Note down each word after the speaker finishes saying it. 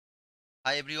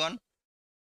Hi everyone.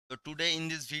 So today in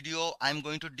this video I'm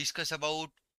going to discuss about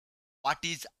what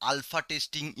is alpha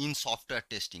testing in software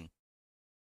testing.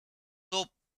 So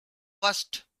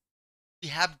first we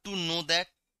have to know that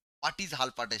what is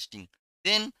alpha testing.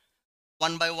 Then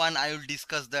one by one I will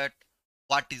discuss that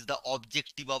what is the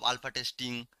objective of alpha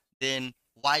testing, then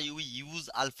why we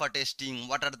use alpha testing,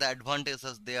 what are the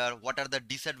advantages there, what are the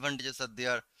disadvantages are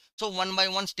there. So one by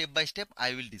one, step by step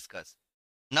I will discuss.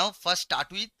 Now first start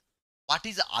with what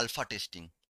is alpha testing.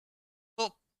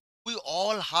 So we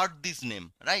all heard this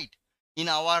name, right? In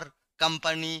our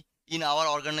company, in our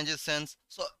organizations.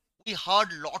 So we heard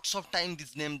lots of time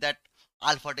this name, that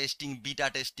alpha testing, beta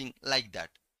testing, like that.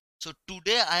 So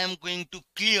today I am going to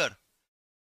clear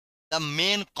the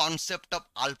main concept of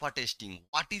alpha testing.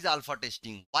 What is alpha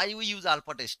testing? Why we use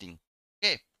alpha testing?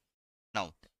 Okay.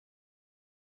 Now,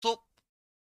 so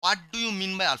what do you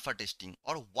mean by alpha testing,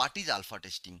 or what is alpha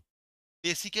testing?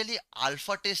 Basically,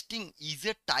 alpha testing is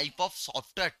a type of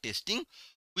software testing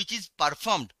which is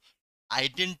performed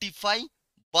identify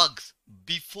bugs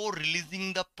before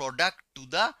releasing the product to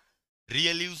the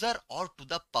real user or to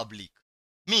the public.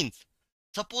 Means,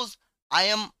 suppose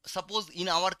in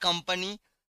our company,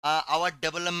 our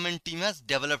development team has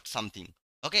developed something.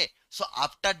 Okay, so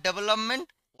after development,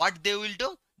 what they will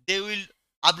do? They will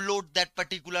upload that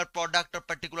particular product or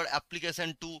particular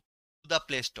application to the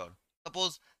Play Store.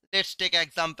 Suppose, let's take an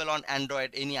example on Android,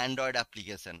 any Android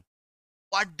application.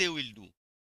 What they will do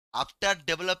after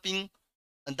developing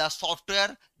the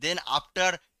software, then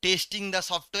after testing the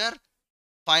software,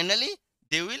 finally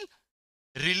they will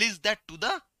release that to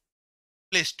the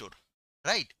Play Store,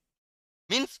 right?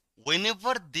 Means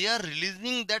whenever they are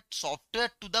releasing that software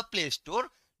to the Play Store,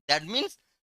 that means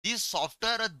this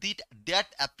software or that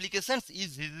applications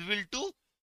is visible to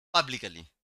publicly,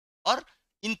 or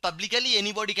in publicly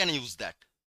anybody can use that.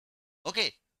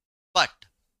 Okay, but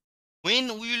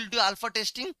when we will do alpha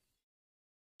testing,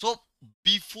 so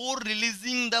before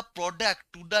releasing the product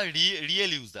to the real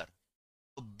user,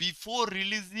 before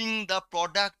releasing the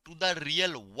product to the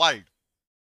real world,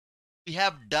 we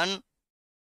have done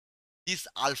this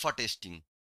alpha testing.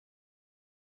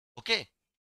 Okay,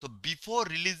 so before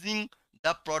releasing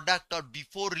the product or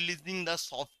before releasing the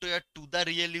software to the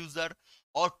real user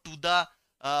or to the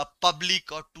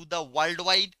public or to the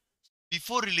worldwide,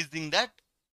 before releasing that,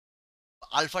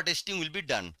 alpha testing will be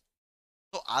done.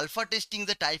 So alpha testing is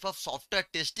a type of software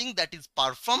testing that is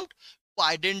performed to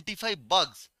identify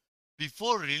bugs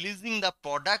before releasing the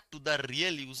product to the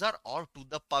real user or to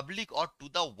the public or to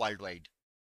the worldwide.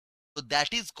 So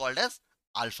that is called as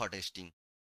alpha testing.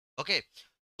 Okay.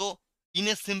 So in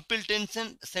a simple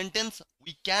sentence,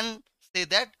 we can say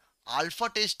that alpha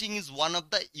testing is one of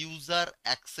the user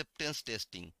acceptance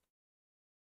testing.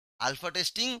 Alpha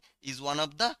testing is one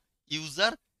of the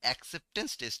user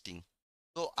acceptance testing.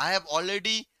 So I have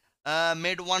already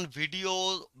made one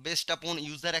video based upon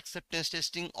user acceptance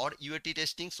testing or UAT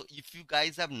testing. So if you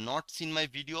guys have not seen my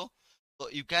video, so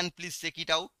you can please check it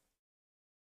out.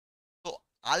 So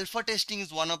alpha testing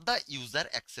is one of the user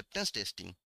acceptance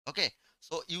testing. Okay.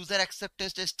 So user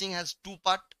acceptance testing has two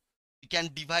parts. You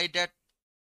can divide that.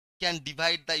 Can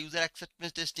divide the user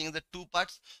acceptance testing into two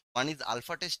parts. One is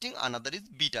alpha testing, another is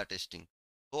beta testing.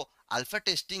 So alpha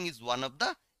testing is one of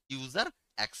the user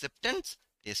acceptance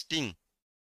testing.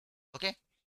 Okay.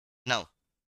 Now,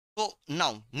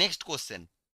 next question.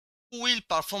 Who will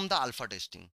perform the alpha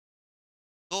testing?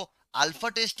 So alpha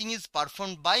testing is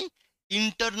performed by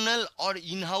internal or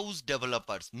in-house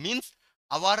developers. Means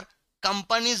our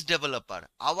company's developer,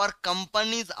 our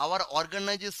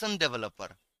organization developer.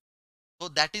 So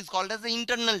that is called as the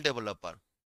internal developer.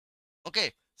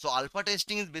 Okay. So alpha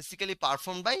testing is basically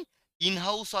performed by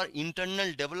in-house or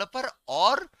internal developer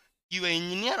or QA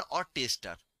engineer or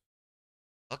tester.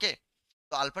 Okay.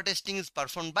 So alpha testing is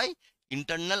performed by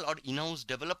internal or in-house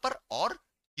developer or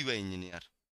QA engineer.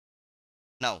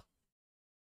 Now,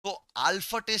 so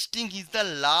alpha testing is the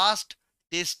last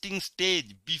testing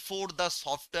stage before the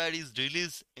software is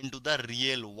released into the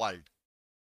real world.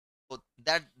 So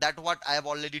that what I have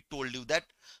already told you, that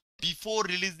before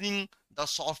releasing the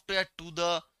software to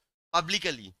the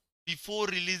publicly, before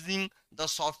releasing the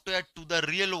software to the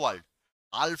real world,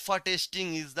 alpha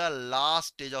testing is the last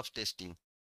stage of testing.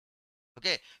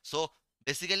 Okay, so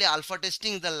basically alpha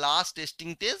testing is the last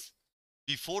testing stage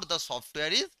before the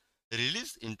software is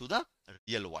released into the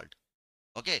real world.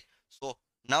 Okay, so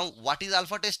now what is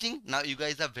alpha testing? Now you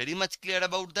guys are very much clear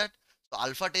about that. So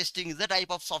alpha testing is a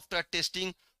type of software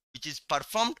testing which is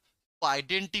performed to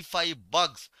identify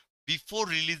bugs before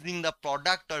releasing the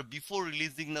product or before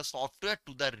releasing the software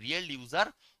to the real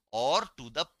user or to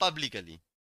the publicly.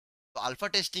 So alpha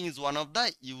testing is one of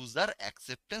the user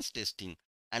acceptance testing.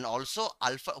 And also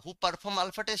who perform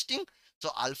alpha testing? So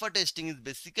alpha testing is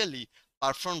basically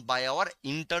performed by our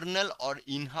internal or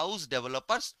in-house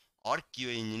developers or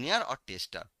QA engineer or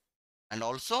tester. And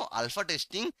also alpha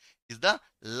testing is the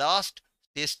last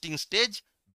testing stage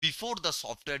before the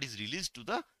software is released to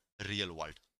the real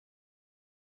world.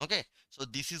 Okay, so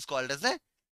this is called as a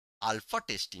alpha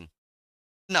testing.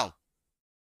 Now,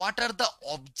 what are the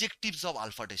objectives of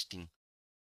alpha testing?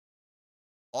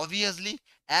 Obviously,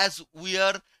 as we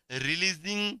are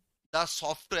releasing the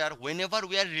software, whenever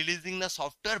we are releasing the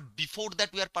software, before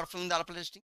that we are performing the alpha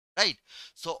testing, right?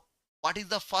 So what is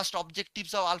the first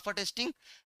objectives of alpha testing?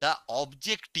 The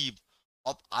objective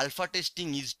of alpha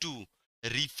testing is to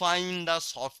refine the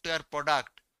software product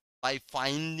by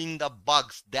finding the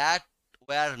bugs that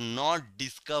were not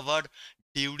discovered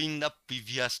during the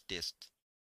previous test.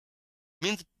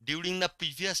 Means during the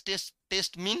previous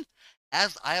test mean,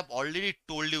 as I have already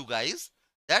told you guys,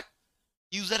 that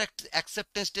user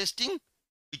acceptance testing,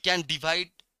 we can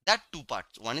divide that two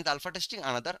parts. One is alpha testing,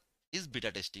 another is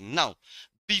beta testing. Now,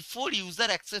 before user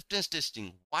acceptance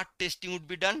testing, what testing would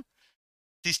be done?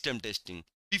 System testing.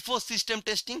 Before system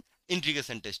testing,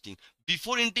 integration testing.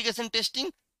 Before integration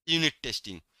testing, unit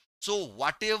testing. So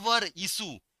whatever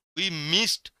issue we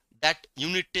missed, that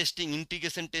unit testing,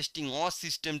 integration testing or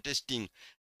system testing,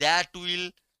 that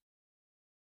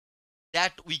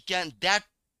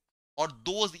or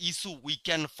those issue we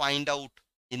can find out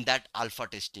in that alpha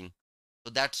testing.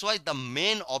 So that's why the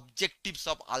main objectives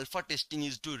of alpha testing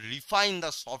is to refine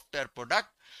the software product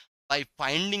by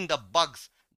finding the bugs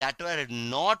that were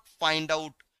not found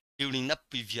out during the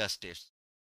previous test.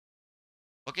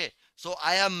 Okay, so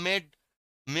I have made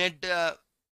I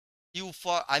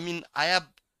have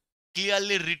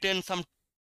clearly written some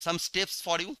steps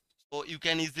for you, so you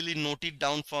can easily note it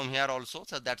down from here also.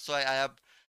 So that's why I have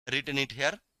written it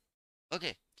here.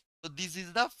 Okay, so this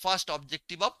is the first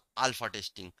objective of alpha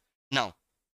testing. Now,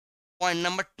 point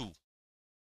number 2.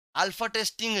 Alpha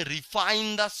testing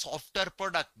refine the software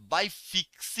product by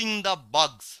fixing the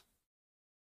bugs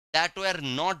that were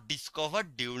not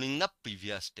discovered during the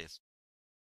previous test.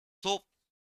 So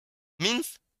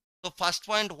means, the first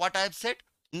point what I have said,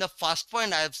 in the first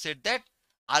point I have said that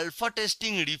alpha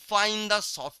testing refine the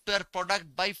software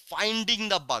product by finding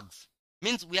the bugs.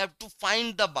 Means we have to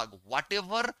find the bug,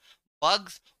 whatever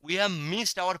bugs we have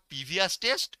missed our previous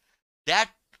test, that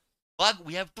bug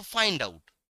we have to find out.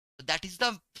 So that is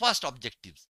the first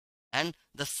objective. And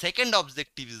the second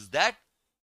objective is that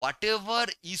whatever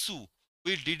issue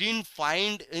we didn't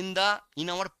find in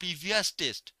our previous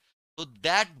test, so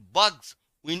that bugs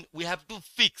we have to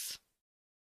fix.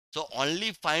 So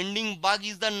only finding bug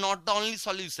is not the only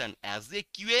solution. As a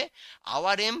QA,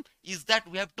 our aim is that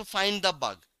we have to find the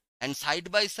bug, and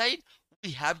side by side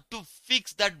we have to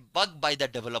fix that bug by the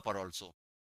developer also.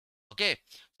 Okay,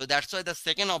 so that's why the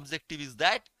second objective is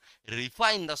that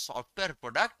refine the software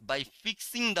product by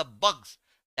fixing the bugs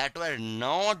that were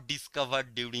not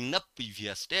discovered during the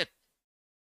previous step.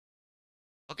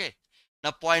 Okay,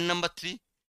 now point number 3,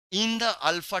 in the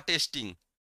alpha testing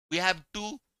we have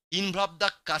to involve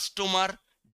the customer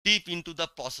deep into the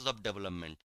process of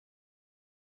development,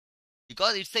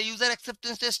 because it's a user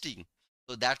acceptance testing.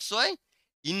 So that's why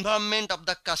involvement of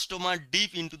the customer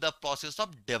deep into the process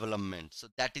of development. So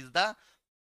that is the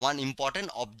one important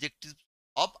objective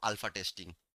of alpha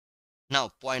testing. Now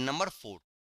point number 4,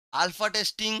 alpha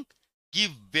testing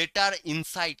give better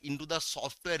insight into the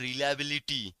software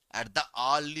reliability at the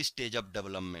early stage of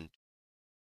development,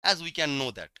 as we can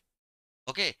know that.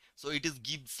 Okay, so it is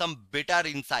gives some better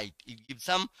insight, it gives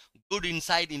some good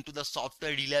insight into the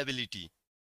software reliability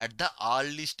at the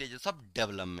early stages of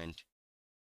development.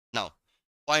 Now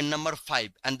point number 5,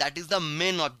 and that is the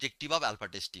main objective of alpha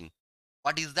testing.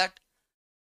 What is that?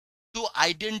 To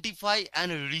identify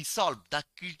and resolve the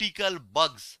critical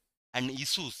bugs and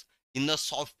issues in the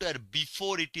software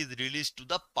before it is released to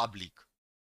the public.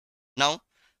 Now,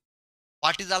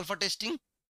 what is alpha testing?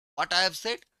 What I have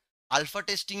said, alpha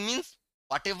testing means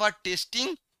whatever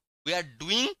testing we are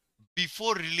doing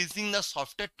before releasing the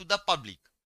software to the public.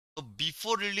 So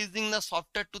before releasing the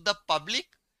software to the public,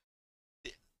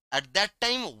 at that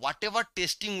time whatever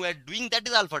testing we are doing, that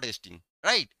is alpha testing,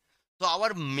 right? So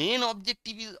our main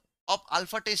objective of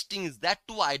alpha testing is that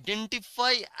to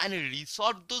identify and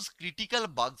resolve those critical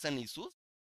bugs and issues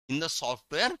in the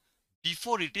software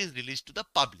before it is released to the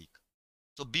public.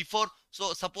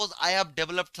 So suppose I have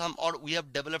developed some, or we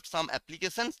have developed some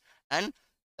applications, and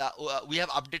we have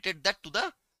updated that to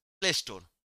the Play Store.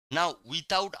 Now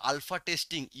without alpha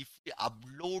testing, if we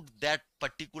upload that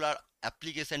particular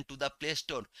application to the Play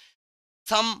Store,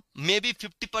 some maybe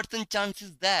 50%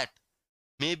 chances that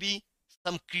maybe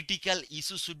some critical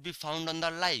issues should be found on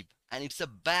the live, and it's a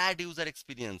bad user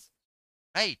experience,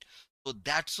 right? So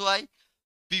that's why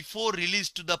before release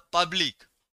to the public,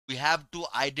 we have to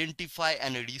identify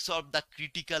and resolve the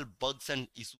critical bugs and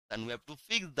issues, and we have to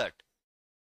fix that.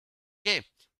 Okay,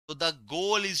 so the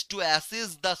goal is to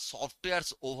assess the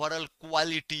software's overall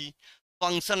quality,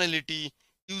 functionality,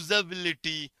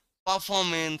 usability,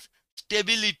 performance,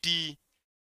 stability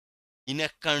in a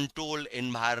controlled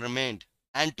environment,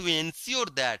 and to ensure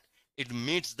that it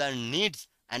meets the needs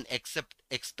and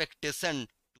expectation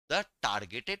to the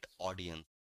targeted audience.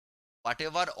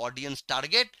 Whatever audience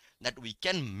target that we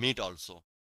can meet also.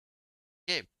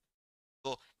 Okay.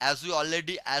 So as we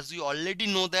already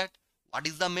know that what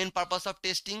is the main purpose of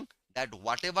testing, that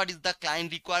whatever is the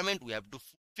client requirement we have to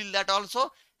fulfill that also,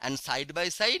 and side by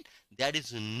side there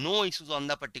is no issues on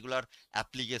the particular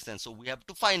application, so we have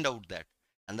to find out that,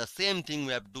 and the same thing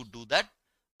we have to do that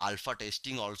alpha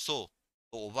testing also.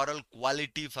 So overall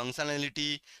quality,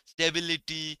 functionality,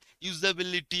 stability,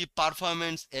 usability,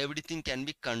 performance, everything can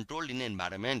be controlled in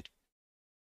environment.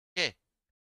 Okay,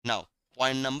 now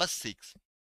point number 6.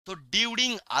 So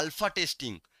during alpha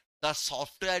testing, the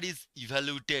software is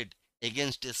evaluated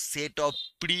against a set of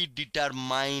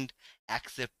predetermined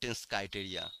acceptance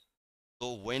criteria.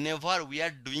 So whenever we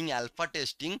are doing alpha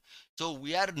testing, so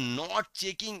we are not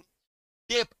checking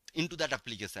depth into that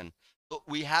application. So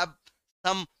we have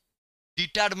some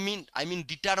determine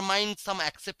some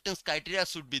acceptance criteria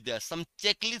should be there, some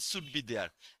checklist should be there,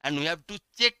 and we have to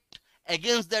check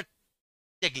against that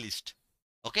checklist.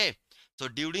 Okay, so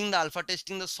during the alpha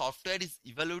testing, the software is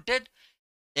evaluated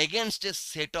against a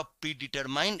set of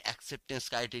predetermined acceptance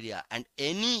criteria, and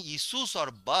any issues or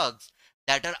bugs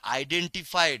that are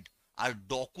identified are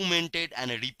documented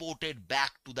and reported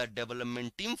back to the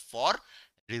development team for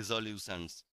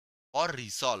resolutions or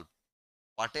resolve.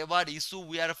 Whatever issue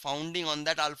we are finding on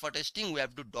that alpha testing, we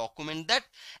have to document that,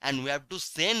 and we have to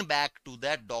send back to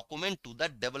that document to the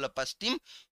developers team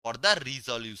for the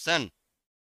resolution.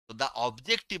 So the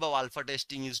objective of alpha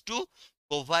testing is to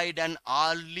provide an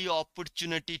early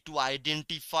opportunity to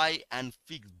identify and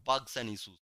fix bugs and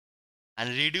issues, and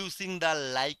reducing the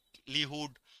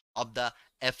likelihood of the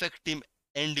effective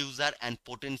end user and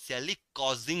potentially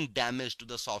causing damage to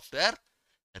the software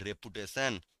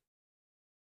reputation.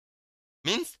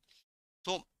 Means,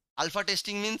 so alpha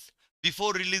testing means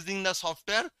before releasing the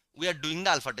software, we are doing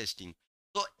the alpha testing.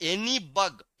 So any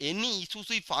bug, any issues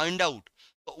we find out,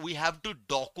 so we have to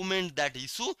document that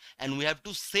issue, and we have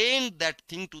to send that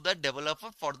thing to the developer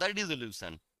for the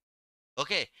resolution.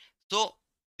 Okay, so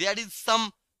there is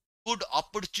some good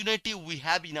opportunity we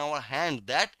have in our hand,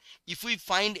 that if we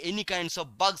find any kinds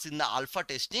of bugs in the alpha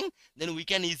testing, then we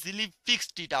can easily fix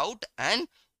it out, and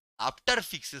after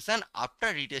fixation,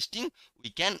 after retesting, we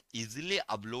can easily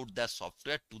upload the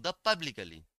software to the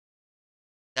publicly.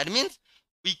 That means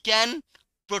we can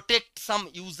protect some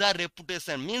user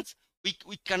reputation, means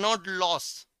we cannot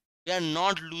lose. We are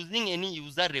not losing any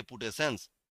user reputations.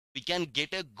 We can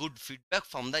get a good feedback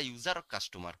from the user or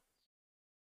customer.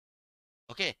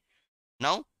 Okay.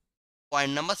 Now,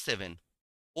 point number 7.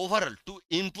 Overall, to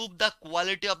improve the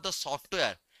quality of the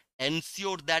software,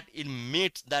 ensure that it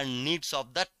meets the needs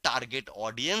of the target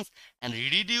audience and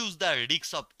reduce the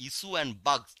risk of issue and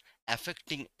bugs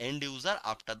affecting end user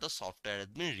after the software has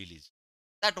been released.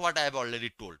 That's what I have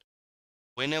already told.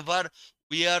 Whenever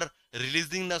we are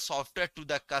releasing the software to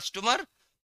the customer,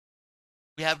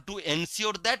 we have to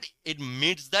ensure that it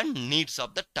meets the needs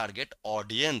of the target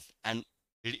audience, and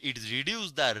it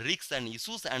reduces the risks and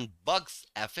issues and bugs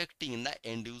affecting in the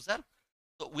end user.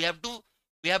 So we have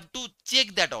to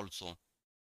check that also.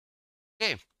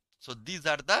 Okay, so these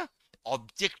are the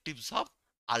objectives of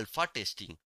alpha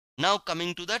testing. Now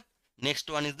coming to that, next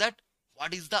one is that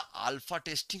what is the alpha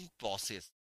testing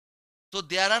process? So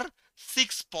there are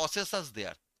 6 processes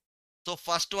there. So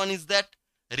first one is that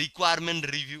requirement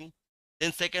review,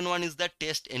 then second one is the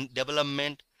test and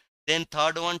development, then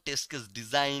third one test case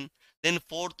design, then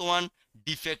fourth one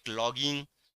defect logging,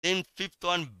 then fifth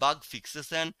one bug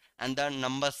fixation, and then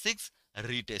number 6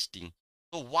 retesting.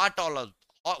 So what are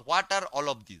all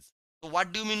of these? So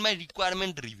what do you mean by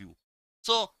requirement review?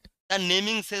 So the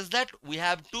naming says that we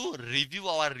have to review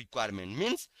our requirement,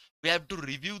 means we have to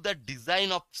review the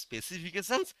design of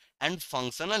specifications and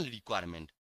functional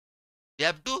requirement. We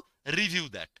have to review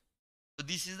that. So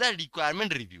this is the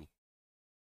requirement review.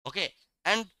 Okay,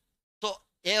 and so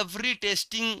every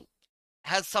testing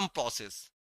has some process.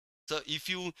 So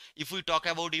if we talk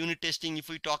about unit testing, if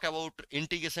we talk about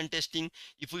integration testing,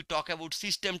 if we talk about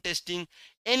system testing,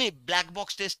 any black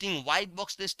box testing, white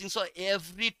box testing, so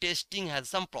every testing has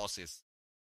some process,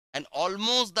 and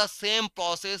almost the same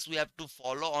process we have to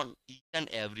follow on each and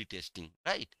every testing,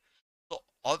 right? So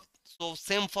so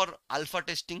same for alpha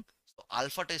testing. So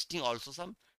alpha testing also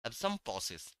have some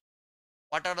process.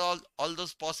 What are all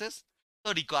those process?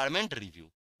 So requirement review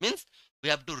means we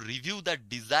have to review the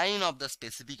design of the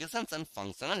specifications and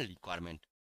functional requirement.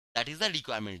 That is the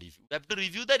requirement review. We have to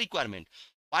review the requirement.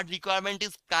 What requirement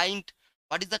is client?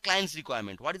 What is the client's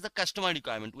requirement? What is the customer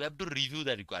requirement? We have to review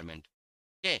the requirement.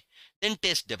 Okay. Then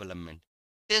test development.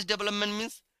 Test development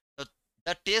means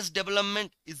the test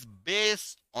development is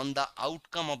based on the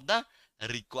outcome of the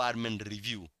requirement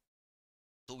review.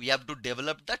 So we have to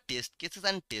develop the test cases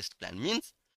and test plan.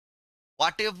 Means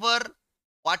whatever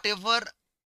whatever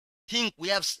thing we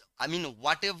have,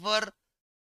 whatever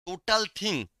total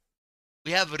thing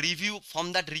we have review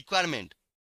from that requirement,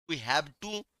 we have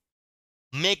to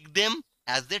make them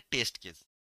as a test case,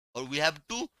 or we have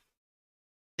to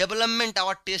development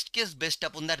our test case based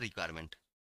upon that requirement,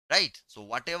 right? So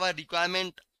whatever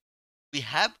requirement we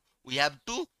have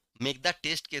to make the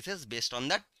test cases based on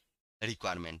that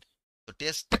requirement. So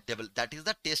that is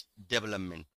the test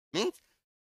development. Means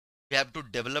we have to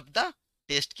develop the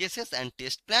test cases and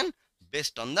test plan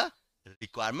based on the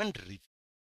requirement review.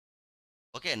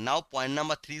 Okay, now point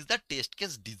number 3 is the test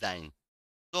case design.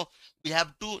 So we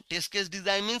have to test case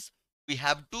design means we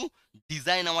have to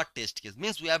design our test case,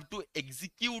 means we have to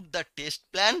execute the test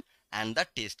plan and the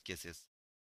test cases.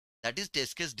 That is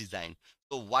test case design.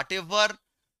 So whatever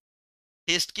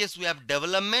test case we have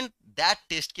development, that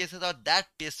test cases or that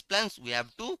test plans we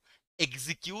have to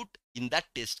execute in that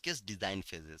test case design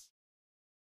phases.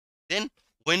 Then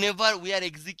whenever we are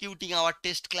executing our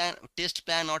test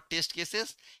plan or test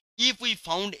cases, if we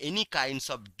found any kinds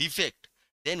of defect,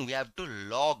 then we have to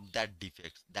log that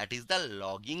defect. That is the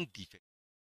logging defect.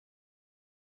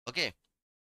 Okay.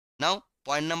 Now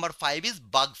point number 5 is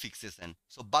bug fixation.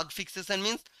 So bug fixation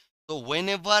means, so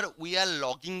whenever we are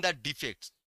logging the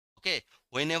defects, okay,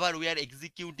 whenever we are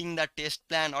executing the test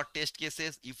plan or test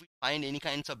cases, if we find any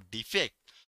kinds of defect,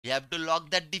 we have to log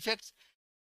that defects.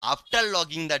 After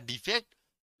logging the defect,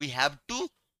 we have to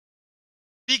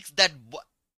fix that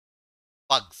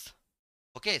bugs.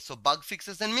 Okay, so bug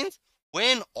fixation means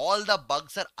when all the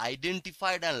bugs are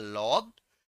identified and logged,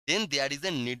 then there is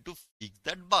a need to fix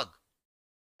that bug.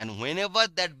 And whenever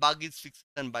that bug is fixed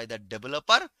by the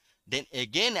developer, then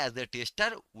again as a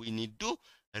tester, we need to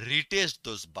retest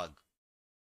those bugs.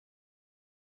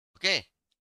 Okay,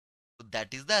 so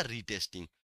that is the retesting.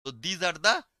 So these are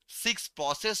the 6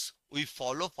 process we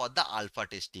follow for the alpha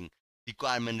testing: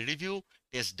 requirement review,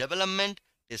 test development,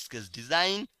 test case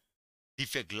design,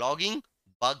 defect logging,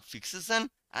 bug fixation,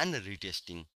 and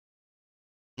retesting.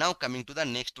 Now coming to the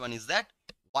next one is that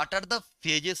what are the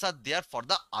phases are there for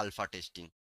the alpha testing?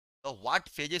 So what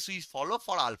phases we follow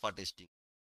for alpha testing?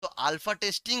 So alpha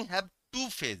testing have 2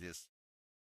 phases.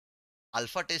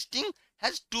 Alpha testing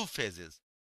has 2 phases.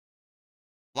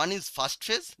 One is first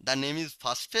phase, the name is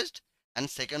first phase, and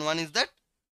second one is that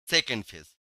second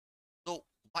phase. So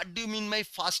what do you mean by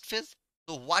first phase?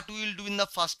 So what we will do in the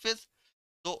first phase?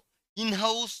 So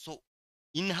in-house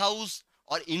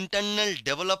or internal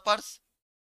developers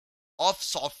of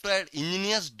software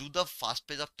engineers do the first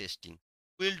phase of testing.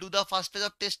 We will do the first phase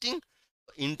of testing.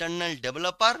 Internal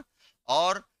developer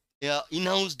or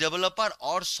in-house developer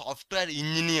or software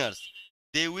engineers,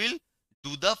 they will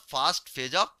do the first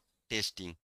phase of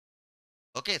testing.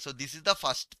 Okay, so this is the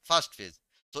first phase.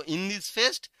 So in this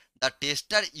phase, the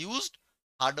tester used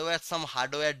some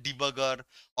hardware debugger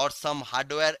or some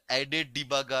hardware aided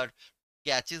debugger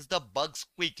catches the bugs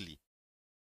quickly.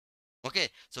 Okay,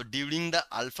 so during the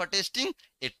alpha testing,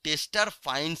 a tester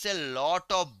finds a lot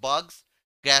of bugs,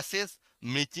 crashes,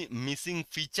 missing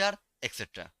feature,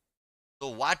 etc. So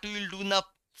what we will do in the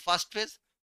first phase?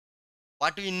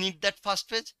 What we need that first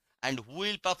phase, and who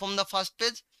will perform the first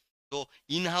phase? So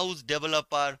in-house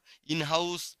developer,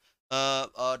 in-house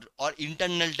or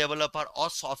internal developer or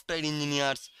software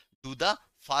engineers do the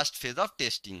first phase of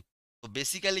testing. So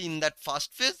basically in that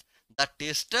first phase, the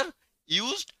tester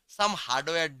used some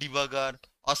hardware debugger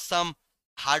or some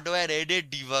hardware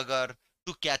aided debugger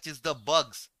to catches the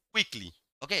bugs quickly.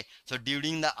 Okay, so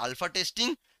during the alpha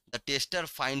testing, the tester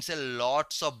finds a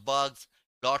lots of bugs,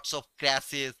 lots of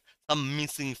crashes, some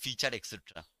missing feature,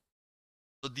 etc.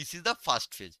 So this is the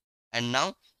first phase. And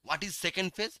now what is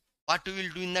second phase? What we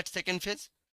will do in that second phase?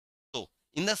 So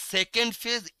in the second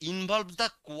phase involves the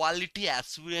quality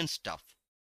assurance stuff.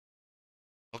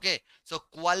 Okay, so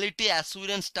quality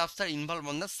assurance stuffs are involved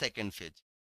on the second phase.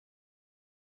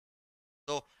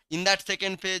 So in that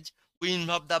second phase, we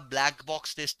involve the black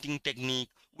box testing technique.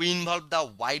 We involve the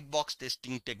white box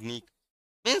testing technique.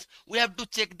 Means we have to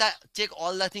check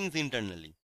all the things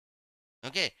internally.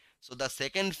 Okay, so the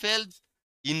second phase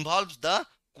involves the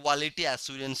quality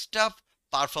assurance stuff,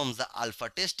 performs the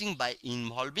alpha testing by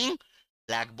involving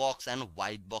black box and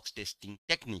white box testing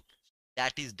technique.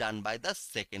 That is done by the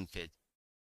second phase.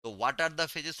 So what are the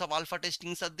phases of alpha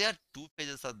testing are there? Two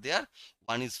phases are there.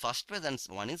 One is first phase and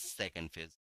one is second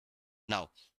phase. Now,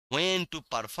 when to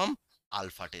perform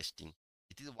alpha testing?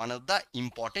 It is one of the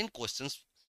important questions,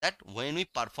 that when we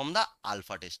perform the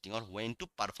alpha testing or when to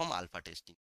perform alpha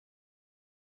testing.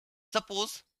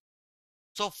 Suppose,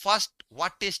 so first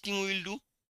what testing we will do?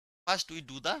 First we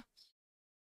do the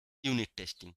unit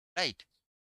testing, right?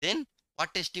 Then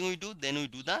what testing we do? Then we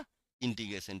do the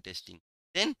integration testing.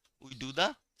 Then we do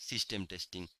the system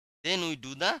testing. Then we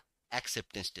do the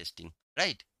acceptance testing,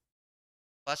 right?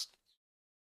 First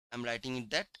I'm writing it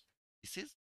that this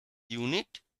is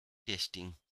unit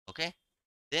testing. Okay,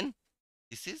 then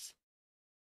this is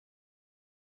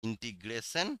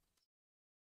integration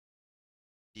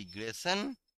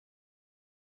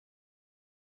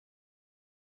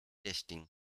testing.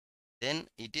 Then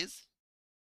it is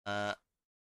uh,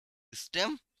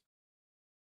 system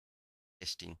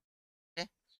testing. Okay,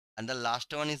 and the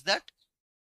last one is that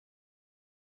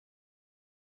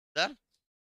the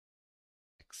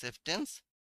acceptance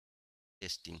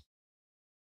testing.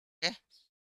 Okay,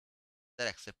 the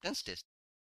acceptance test.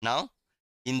 Now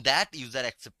in that user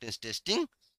acceptance testing,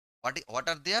 what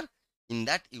are there? In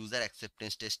that user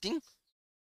acceptance testing,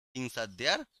 things are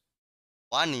there.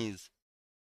 One is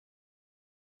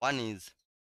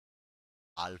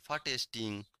alpha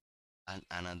testing and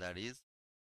another is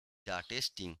beta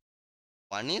testing.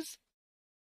 One is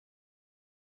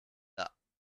the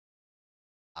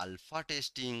alpha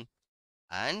testing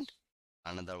and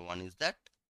another one is that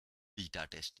beta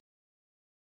testing.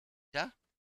 Yeah,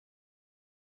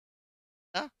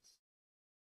 the,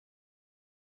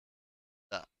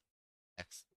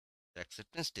 the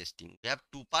acceptance testing. We have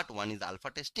two part. One is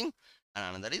alpha testing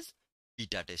and another is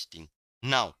beta testing.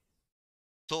 Now,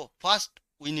 so first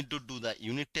we need to do the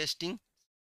unit testing,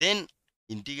 then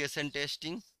integration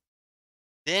testing,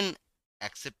 then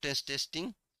acceptance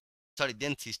testing, sorry,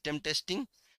 then system testing,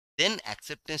 then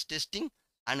acceptance testing,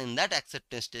 and in that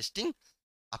acceptance testing,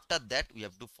 after that we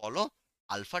have to follow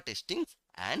alpha testing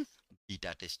and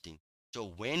beta testing.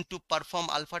 So when to perform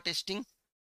alpha testing?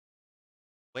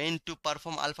 When to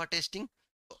perform alpha testing?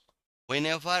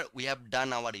 Whenever we have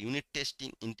done our unit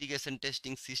testing, integration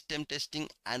testing, system testing,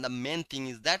 and the main thing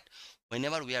is that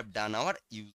whenever we have done our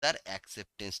user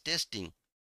acceptance testing,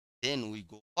 then we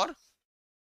go for,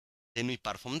 then we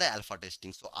perform the alpha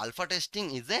testing. So alpha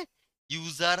testing is a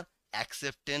user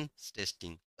acceptance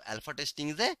testing. So alpha testing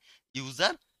is a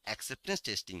user acceptance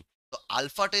testing. So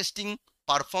alpha testing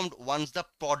performed once the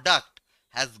product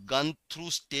has gone through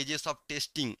stages of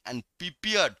testing and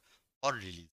prepared for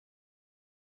release.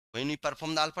 When we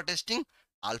perform the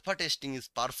alpha testing is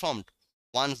performed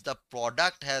once the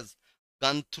product has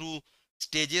gone through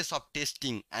stages of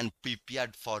testing and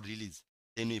prepared for release.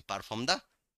 Then we perform the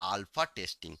alpha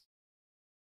testing.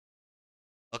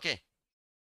 Okay.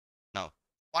 Now,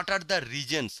 what are the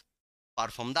reasons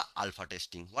perform the alpha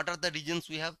testing? What are the reasons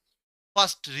we have?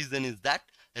 First reason is that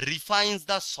refines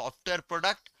the software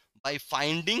product by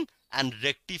finding and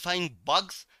rectifying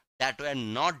bugs that were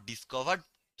not discovered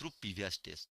through previous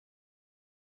tests.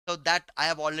 So that I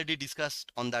have already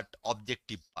discussed on that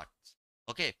objective part.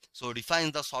 Okay, so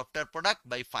refines the software product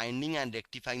by finding and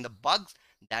rectifying the bugs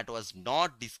that was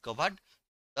not discovered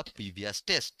the previous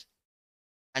test.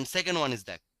 And second one is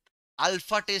that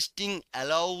alpha testing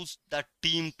allows the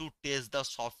team to test the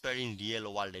software in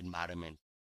real world environment.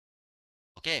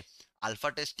 Okay,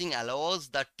 alpha testing allows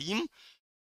the team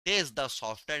test the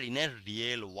software in a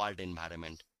real world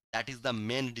environment. That is the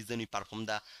main reason we perform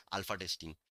the alpha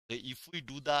testing. So if we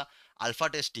do the alpha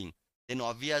testing, then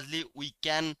obviously we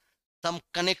can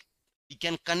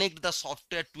connect the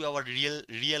software to our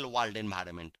real world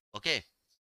environment. Okay.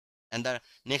 And the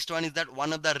next one is that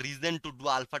one of the reason to do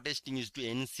alpha testing is to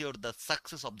ensure the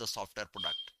success of the software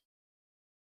product.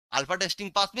 Alpha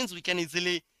testing pass means we can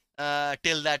easily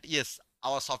tell that yes,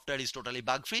 our software is totally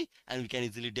bug free and we can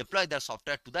easily deploy the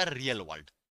software to the real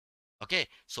world. Okay,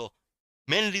 so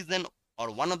main reason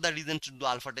or one of the reasons to do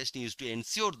alpha testing is to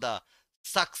ensure the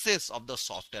success of the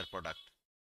software product.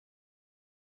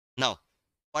 Now,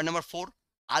 point number 4,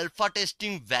 alpha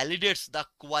testing validates the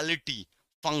quality,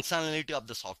 functionality of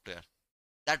the software.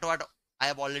 That what I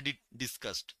have already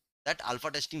discussed that alpha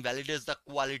testing validates the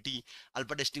quality,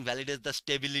 alpha testing validates the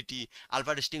stability,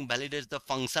 alpha testing validates the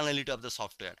functionality of the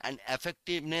software and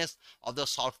effectiveness of the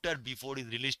software before it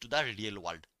is released to the real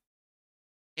world.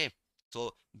 Okay,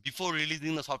 so before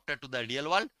releasing the software to the real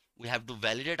world, we have to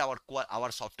validate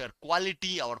our software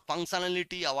quality, our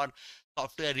functionality, our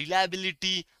software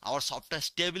reliability, our software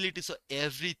stability. So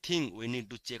everything we need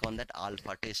to check on that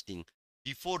alpha testing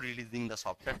before releasing the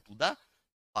software to the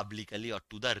publicly or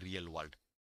to the real world.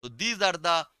 So these are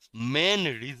the main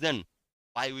reason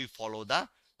why we follow the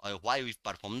or why we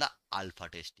perform the alpha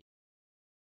testing.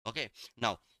 Okay,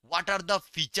 now what are the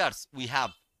features we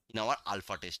have in our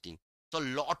alpha testing? So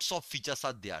lots of features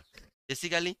are there.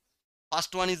 Basically,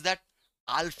 first one is that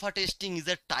alpha testing is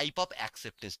a type of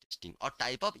acceptance testing or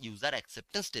type of user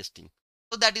acceptance testing.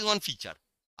 So that is one feature.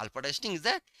 Alpha testing is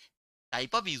a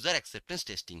type of user acceptance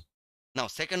testing. Now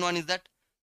second one is that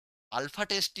alpha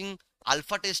testing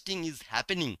is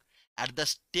happening at the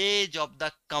stage of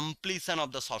the completion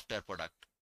of the software product.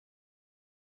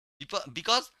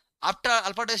 Because after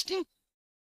alpha testing,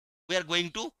 we are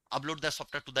going to upload the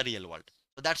software to the real world.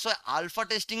 So that's why alpha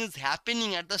testing is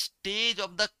happening at the stage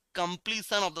of the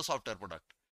completion of the software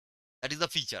product. That is the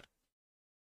feature.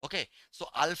 Okay, so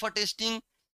alpha testing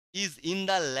is in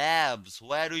the labs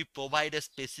where we provide a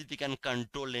specific and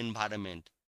controlled environment.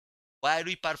 Where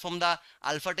we perform the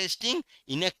alpha testing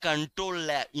in a control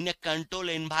lab, in a control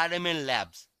environment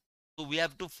labs. So we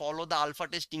have to follow the alpha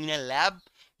testing in a lab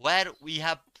where we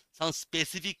have some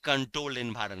specific controlled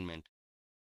environment.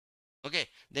 Okay,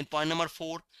 then point number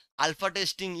 4, alpha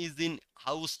testing is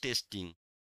in-house testing.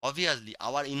 Obviously,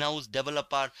 our in-house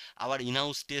developer, our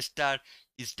in-house tester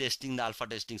is testing the alpha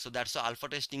testing. So that's why alpha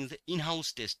testing is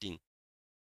in-house testing,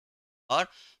 or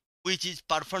which is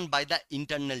performed by the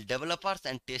internal developers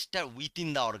and tester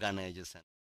within the organization.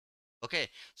 Okay,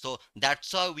 so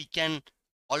that's how we can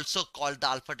also call the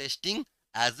alpha testing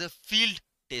as a field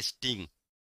testing.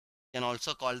 Can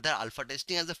also call the alpha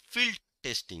testing as a field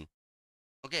testing.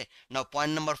 Okay, now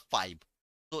point number 5.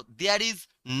 So there is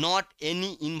not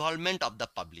any involvement of the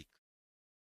public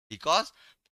because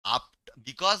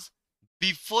because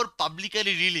before publicly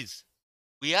release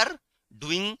we are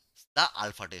doing the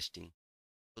alpha testing.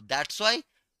 So that's why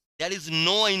there is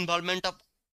no involvement of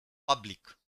public.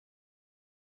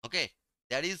 Okay,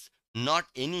 there is not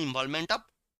any involvement of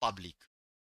public.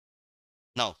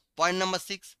 Now point number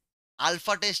 6,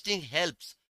 alpha testing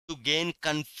helps to gain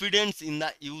confidence in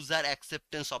the user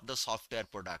acceptance of the software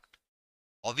product.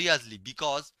 Obviously,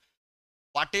 because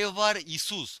whatever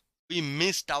issues we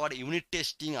missed, our unit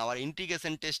testing, our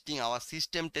integration testing, our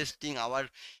system testing, our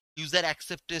user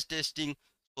acceptance testing,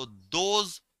 so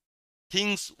those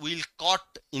things will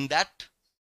caught in that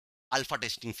alpha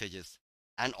testing phases.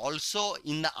 And also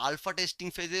in the alpha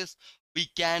testing phases, we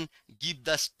can give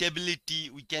the stability,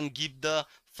 we can give the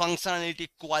functionality,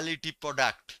 quality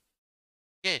product.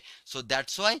 Okay, so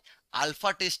that's why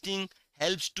alpha testing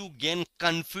helps to gain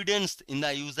confidence in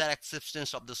the user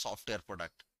acceptance of the software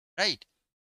product, right?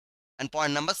 And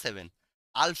point number 7,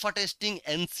 alpha testing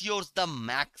ensures the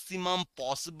maximum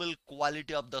possible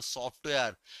quality of the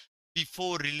software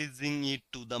before releasing it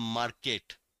to the market.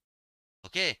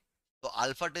 Okay, so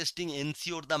alpha testing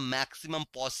ensures the maximum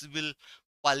possible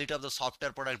quality of the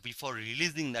software product before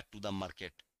releasing that to the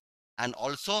market. And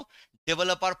also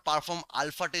developer perform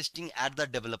alpha testing at the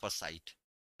developer site.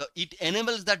 So it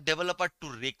enables the developer to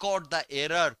record the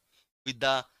error with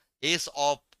the ace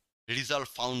of resolve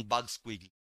found bugs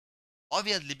quickly.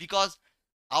 Obviously, because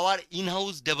our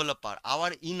in-house developer,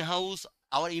 our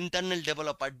internal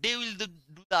developer, they will do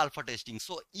the alpha testing.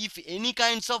 So if any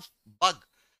kinds of bug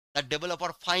the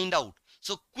developer find out,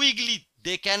 so quickly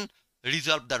they can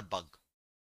resolve their bug.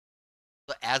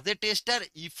 So as a tester,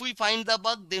 if we find the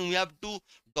bug, then we have to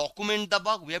document the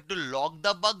bug, we have to log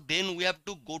the bug, then we have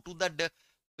to go to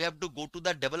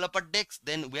the developer desk,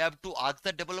 then we have to ask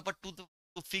the developer to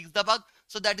fix the bug.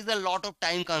 So that is a lot of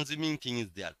time consuming thing is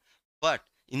there. But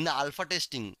in the alpha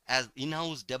testing, as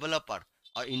in-house developer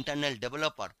or internal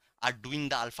developer are doing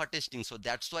the alpha testing, so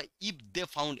that's why if they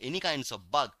found any kinds of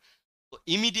bug, so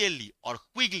immediately or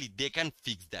quickly they can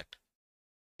fix that.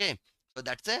 Okay, so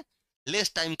that's a less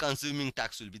time consuming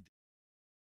task will be there.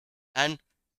 And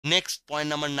next point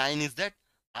number 9 is that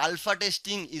alpha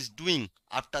testing is doing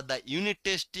after the unit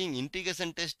testing,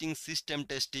 integration testing, system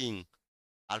testing.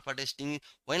 Alpha testing,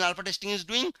 when alpha testing is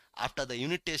doing after the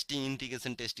unit testing,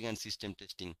 integration testing and system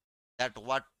testing. That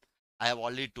what I have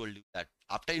already told you, that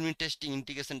after unit testing,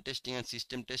 integration testing and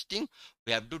system testing,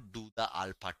 we have to do the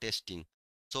alpha testing.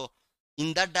 So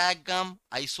in that diagram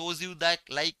I shows you that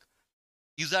like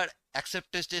user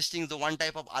acceptance testing is the one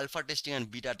type of alpha testing and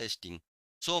beta testing.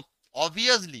 So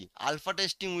obviously alpha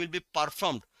testing will be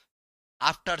performed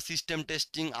after system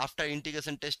testing, after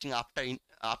integration testing,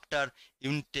 after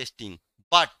unit testing,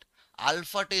 but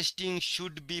alpha testing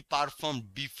should be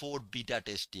performed before beta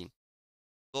testing.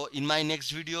 So in my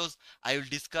next videos I will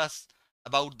discuss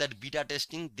about that beta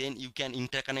testing, then you can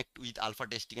interconnect with alpha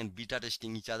testing and beta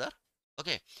testing each other.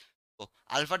 Okay, so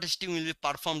alpha testing will be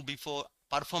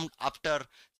performed after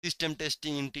system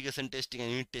testing, integration testing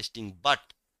and unit testing, but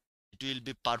it will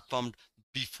be performed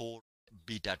before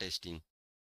beta testing.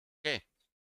 Okay,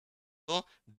 so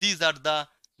these are the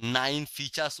 9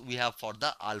 features we have for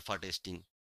the alpha testing,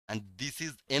 and this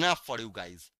is enough for you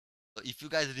guys. So if you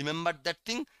guys remember that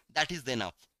thing, that is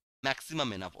enough,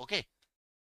 maximum enough. Okay,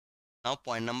 now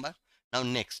point number, now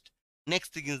next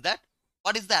thing is that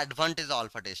what is the advantage of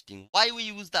alpha testing? Why we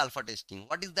use the alpha testing?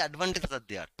 What is the advantage are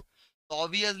there? So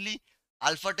obviously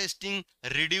alpha testing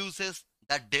reduces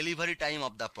the delivery time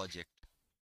of the project.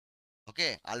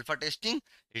 Okay, alpha testing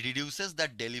reduces the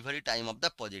delivery time of the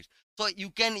project. So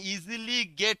you can easily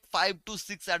get 5 to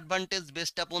 6 advantage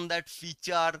based upon that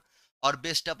feature, or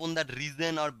based upon that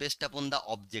reason, or based upon the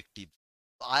objective.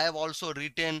 So I have also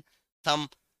written some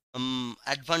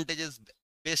advantages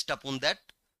based upon that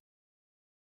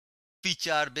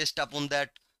feature, based upon that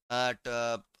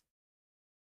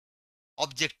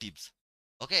objectives.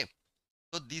 Okay,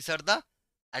 so these are the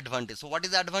advantage. So what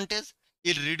is the advantage?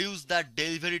 It reduces the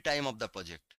delivery time of the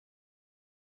project.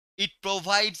 It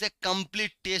provides a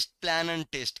complete test plan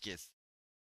and test case.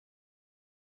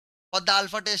 For the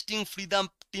alpha testing, free the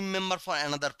team member for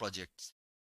another projects.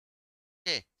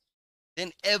 Okay.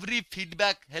 Then every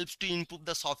feedback helps to improve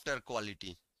the software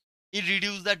quality. It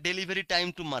reduces the delivery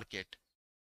time to market.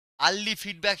 Early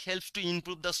feedback helps to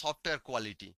improve the software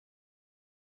quality.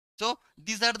 So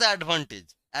these are the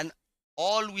advantage, and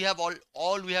all we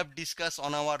have discussed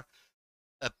on our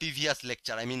previous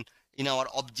lecture. I mean, in our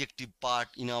objective part,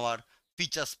 in our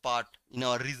features part, in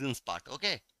our reasons part.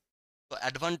 Okay. So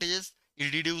advantages,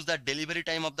 it reduces the delivery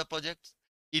time of the projects.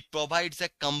 It provides a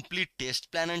complete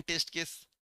test plan and test case.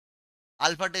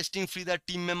 Alpha testing free the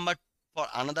team member for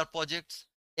another projects.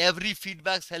 Every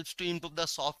feedback helps to improve the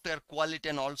software quality,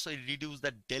 and also it reduces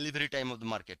the delivery time of the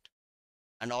market.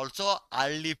 And also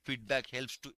early feedback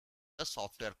helps to the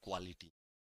software quality.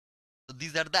 So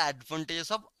these are the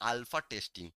advantages of alpha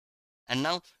testing. And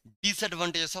now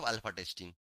disadvantages of alpha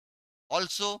testing.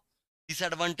 Also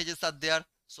disadvantages are there.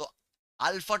 So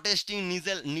alpha testing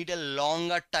need a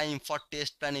longer time for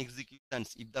test plan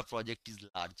executions if the project is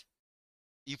large.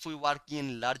 If we work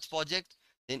in large project,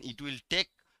 then it will take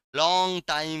long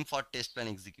time for test plan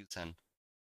execution.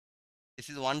 This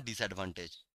is one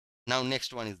disadvantage. Now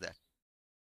next one is that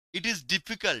it is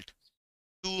difficult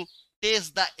to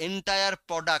test the entire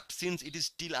product since it is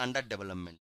still under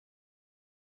development.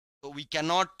 So we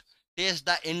cannot test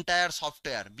the entire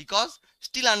software because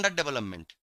still under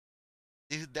development.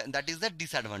 That is the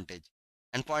disadvantage.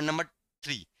 And point number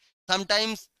 3,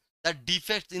 sometimes the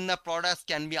defects in the products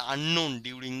can be unknown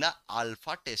during the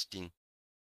alpha testing.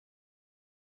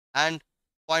 And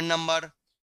point number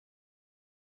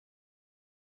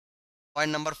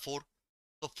 4,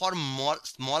 so for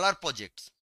smaller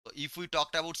projects, so if we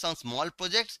talked about some small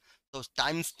projects, so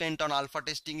time spent on alpha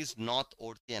testing is not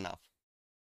worthy enough.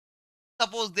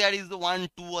 Suppose there is 1,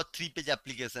 2 or 3 page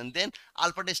application, then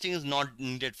alpha testing is not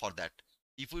needed for that.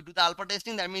 If we do the alpha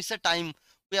testing, that means the time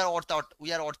we are worth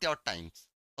our times.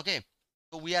 Okay,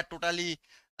 so we are totally,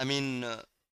 I mean,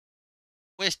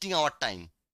 wasting our time.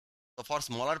 So for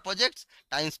smaller projects,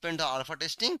 time spent on alpha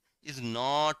testing is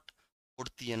not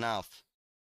worthy enough.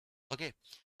 Okay,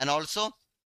 and also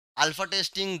alpha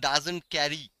testing doesn't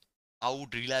carry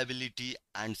out reliability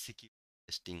and security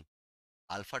testing.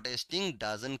 Alpha testing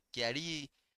doesn't carry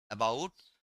about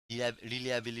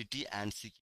reliability and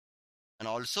security. And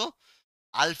also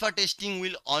alpha testing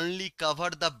will only cover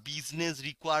the business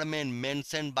requirement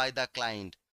mentioned by the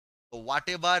client. So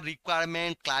whatever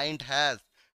requirement client has,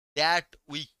 that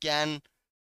we can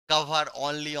cover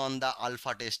only on the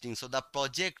alpha testing. So the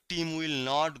project team will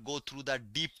not go through the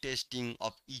deep testing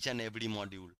of each and every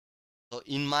module. So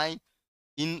in my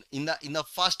in the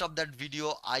first of that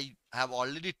video, I have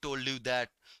already told you that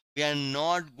we are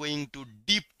not going to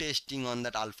deep testing on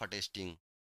that alpha testing.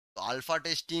 So alpha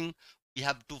testing, we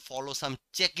have to follow some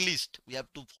checklist, we have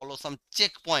to follow some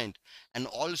checkpoint, and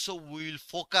also we will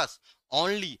focus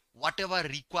only whatever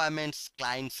requirements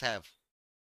clients have.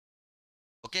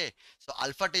 Okay, so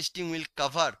alpha testing will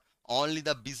cover only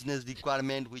the business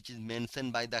requirement which is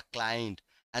mentioned by the client,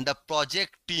 and the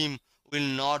project team will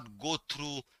not go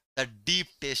through the deep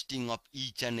testing of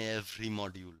each and every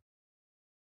module.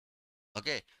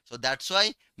 Okay, so that's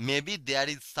why maybe there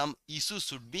is some issue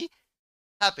should be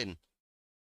happen.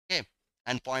 Okay,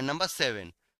 and point number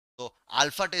 7. So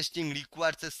alpha testing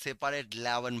requires a separate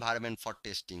lab environment for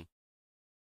testing,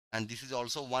 and this is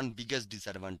also one biggest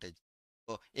disadvantage.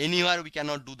 So anywhere we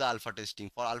cannot do the alpha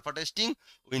testing. For alpha testing,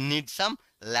 we need some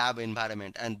lab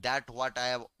environment, and that what I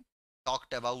have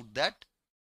talked about that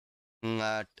in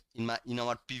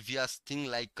our previous thing,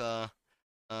 like uh,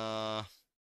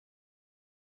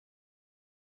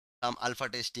 some alpha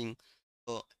testing.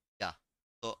 So yeah,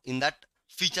 so in that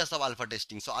features of alpha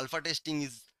testing. So alpha testing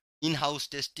is in-house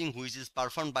testing which is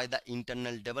performed by the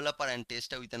internal developer and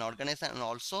tester with an organization. And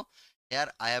also here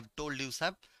I have told you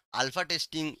sir, alpha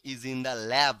testing is in the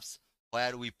labs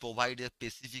where we provide a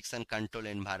specifics and control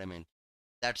environment.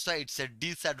 That's why it's a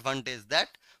disadvantage that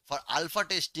for alpha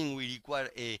testing we require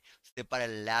a separate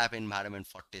lab environment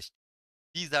for testing.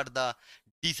 These are the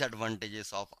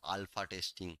disadvantages of alpha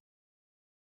testing.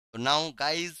 So now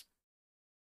guys,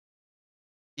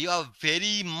 you are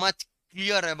very much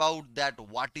clear about that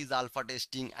what is alpha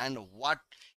testing and what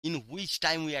in which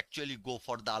time we actually go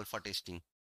for the alpha testing.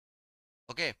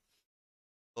 Okay,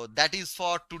 so that is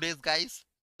for today's guys.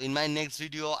 In my next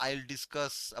video I'll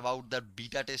discuss about the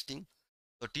beta testing.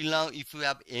 So till now, if you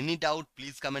have any doubt,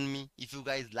 please comment me. If you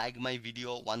guys like my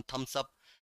video, one thumbs up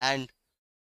and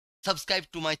subscribe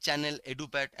to my channel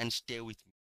EduPaat and stay with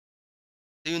me.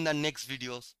 See you in the next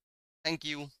videos. Thank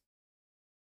you.